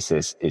intimate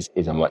basis is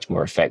a much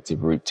more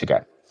effective route to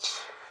go.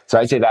 So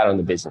I'd say that on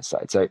the business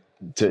side. So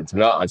to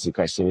not answer the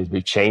question, is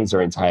we've changed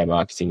our entire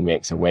marketing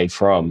mix away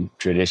from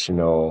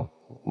traditional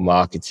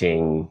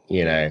marketing,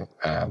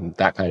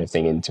 that kind of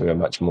thing, into a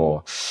much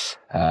more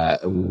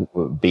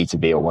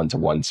B2B or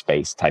one-to-one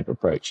space type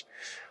approach.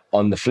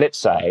 On the flip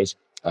side,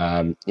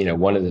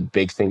 one of the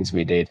big things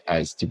we did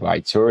as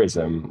Dubai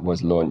Tourism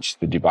was launch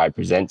the Dubai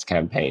Presents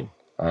campaign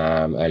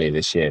earlier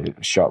this year. It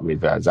was shot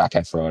with Zac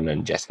Efron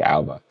and Jessica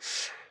Alba,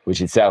 which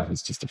itself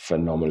is just a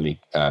phenomenally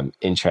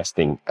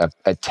interesting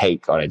a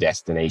take on a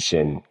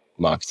destination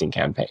marketing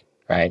campaign,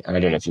 right? And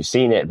I don't know if you've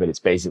seen it, but it's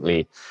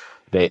basically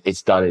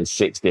it's done in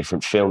 6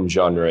 different film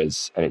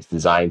genres, and it's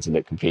designed to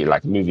look completely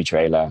like a movie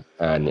trailer.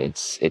 And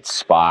it's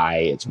spy,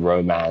 it's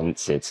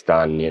romance, it's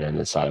done, in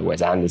the style of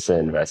Wes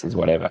Anderson versus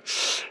whatever.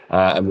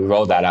 And we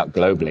rolled that out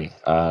globally.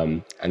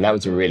 And that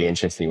was a really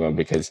interesting one,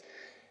 because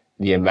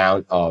the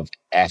amount of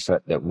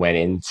effort that went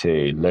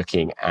into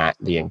looking at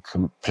the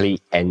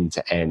complete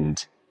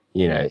end-to-end,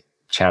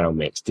 channel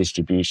mix,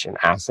 distribution,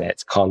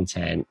 assets,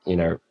 content,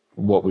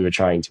 what we were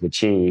trying to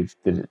achieve,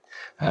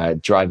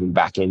 driving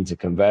back into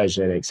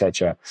conversion,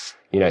 etc.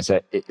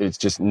 So it was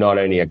just not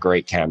only a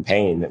great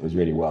campaign that was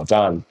really well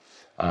done,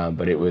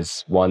 but it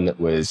was one that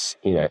was,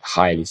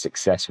 highly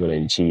successful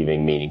in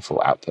achieving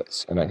meaningful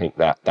outputs. And I think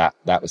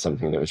that was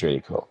something that was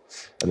really cool.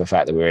 And the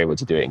fact that we were able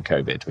to do it in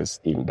COVID was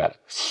even better.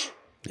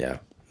 Yeah,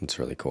 it's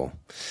really cool.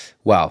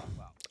 Well,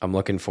 I'm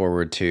looking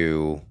forward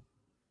to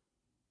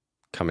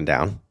coming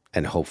down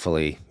and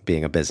hopefully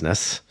being a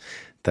business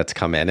that's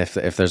come in. If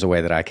there's a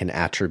way that I can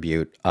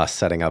attribute us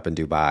setting up in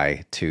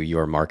Dubai to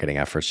your marketing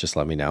efforts, just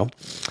let me know.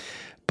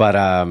 But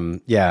I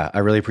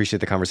really appreciate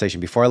the conversation.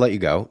 Before I let you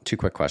go, 2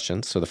 quick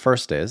questions. So the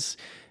first is,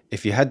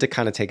 if you had to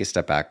kind of take a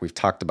step back, we've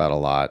talked about a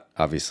lot.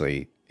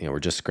 Obviously, we're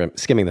just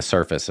skimming the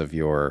surface of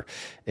your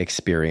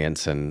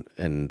experience and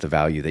the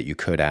value that you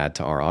could add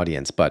to our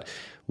audience. But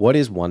what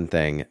is one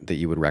thing that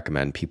you would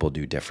recommend people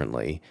do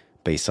differently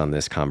based on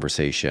this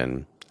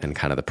conversation and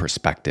kind of the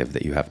perspective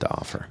that you have to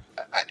offer?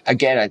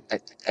 Again,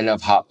 and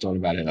I've harped on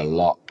about it a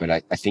lot, but I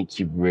think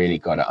you've really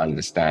got to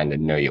understand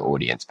and know your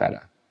audience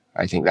better.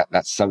 I think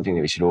that's something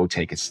that we should all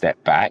take a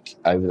step back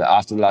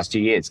after the last 2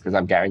 years, because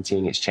I'm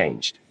guaranteeing it's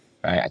changed.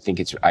 Right? I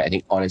think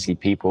honestly,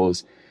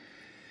 people's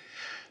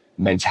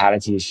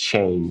mentality has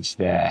changed,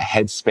 their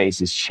headspace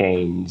has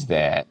changed,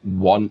 their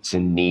wants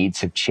and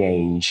needs have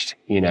changed.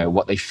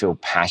 What they feel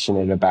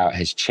passionate about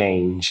has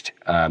changed.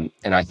 And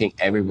I think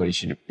everybody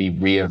should be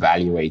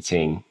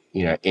reevaluating,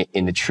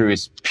 in the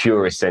truest,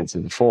 purest sense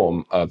of the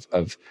form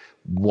of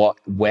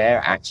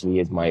where actually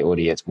is my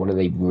audience? What do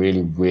they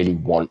really, really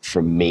want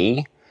from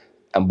me?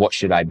 And what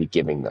should I be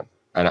giving them?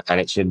 And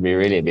it should be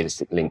really be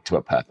linked to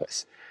a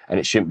purpose. And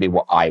it shouldn't be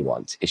what I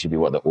want. It should be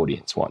what the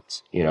audience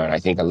wants. And I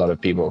think a lot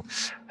of people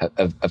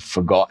have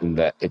forgotten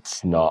that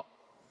it's not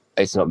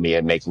me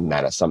making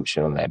that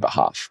assumption on their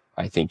behalf.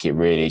 I think it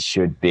really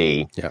should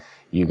be,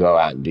 you go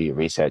out and do your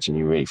research and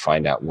you really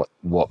find out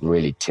what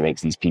really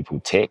makes these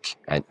people tick.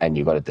 And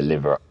you've got to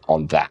deliver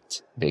on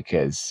that,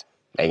 because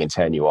they can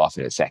turn you off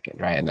in a second,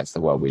 right? And that's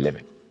the world we live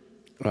in.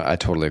 I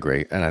totally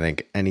agree. And I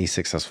think any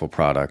successful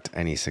product,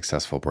 any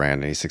successful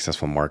brand, any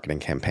successful marketing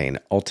campaign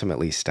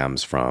ultimately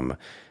stems from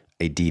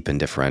a deep and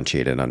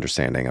differentiated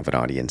understanding of an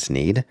audience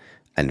need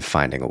and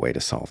finding a way to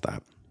solve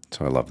that.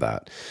 So I love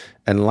that.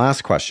 And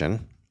last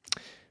question,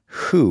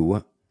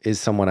 who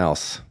is someone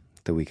else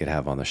that we could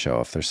have on the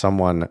show? If there's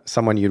someone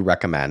you'd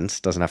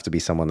recommend, doesn't have to be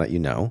someone that you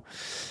know,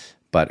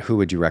 but who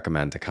would you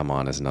recommend to come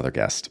on as another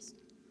guest?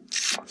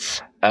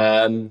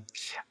 I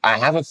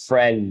have a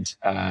friend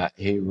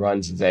who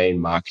runs his own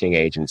marketing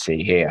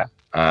agency here,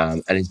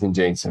 and he's been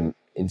doing some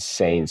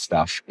insane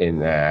stuff in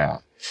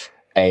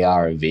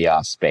AR and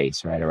VR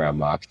space, right, around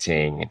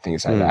marketing and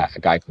things like that. A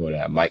guy called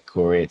Mike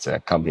Corey. It's a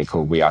company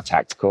called We Are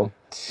Tactical.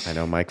 I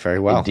know Mike very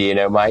well. Do you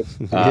know Mike?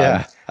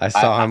 Yeah, I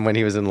saw him when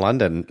he was in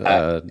London.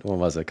 When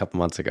was it? A couple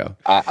months ago.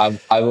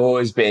 I've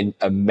always been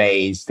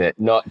amazed at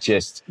not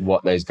just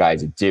what those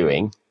guys are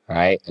doing,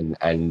 right?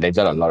 And they've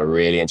done a lot of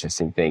really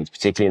interesting things,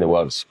 particularly in the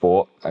world of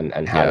sport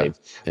and how they've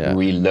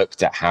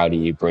re-looked at how do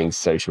you bring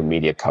social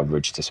media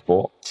coverage to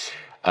sport.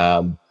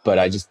 But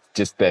I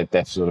just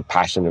their sort of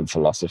passion and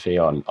philosophy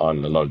on a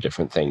lot of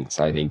different things,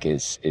 I think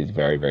is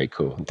very, very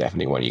cool.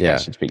 Definitely one you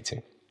guys should speak to.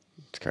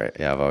 It's great.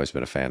 Yeah, I've always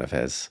been a fan of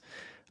his.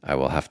 I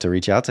will have to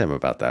reach out to him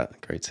about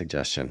that. Great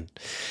suggestion.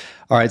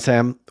 All right,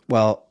 Sam.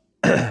 Well,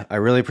 I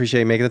really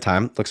appreciate you making the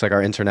time. Looks like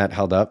our internet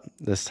held up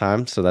this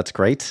time, so that's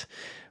great.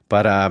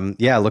 But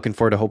looking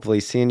forward to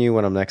hopefully seeing you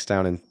when I'm next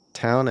down in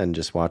town and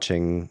just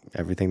watching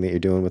everything that you're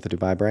doing with the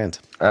Dubai brand.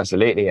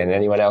 Absolutely. And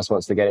anyone else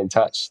wants to get in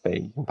touch,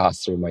 they can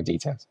pass through my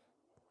details.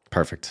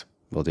 Perfect.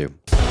 Will do.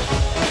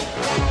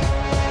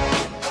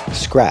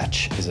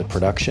 Scratch is a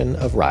production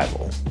of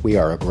Rival. We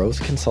are a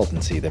growth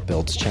consultancy that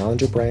builds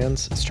challenger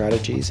brands,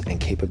 strategies, and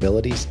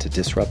capabilities to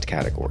disrupt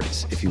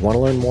categories. If you want to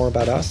learn more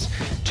about us,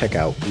 check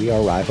out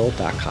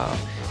wearerival.com.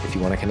 If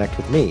you want to connect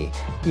with me,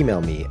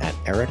 email me at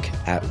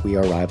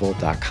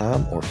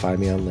eric@wearerival.com or find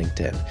me on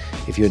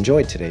LinkedIn. If you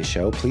enjoyed today's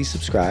show, please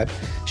subscribe,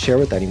 share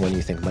with anyone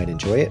you think might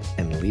enjoy it,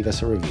 and leave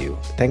us a review.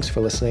 Thanks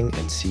for listening,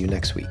 and see you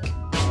next week.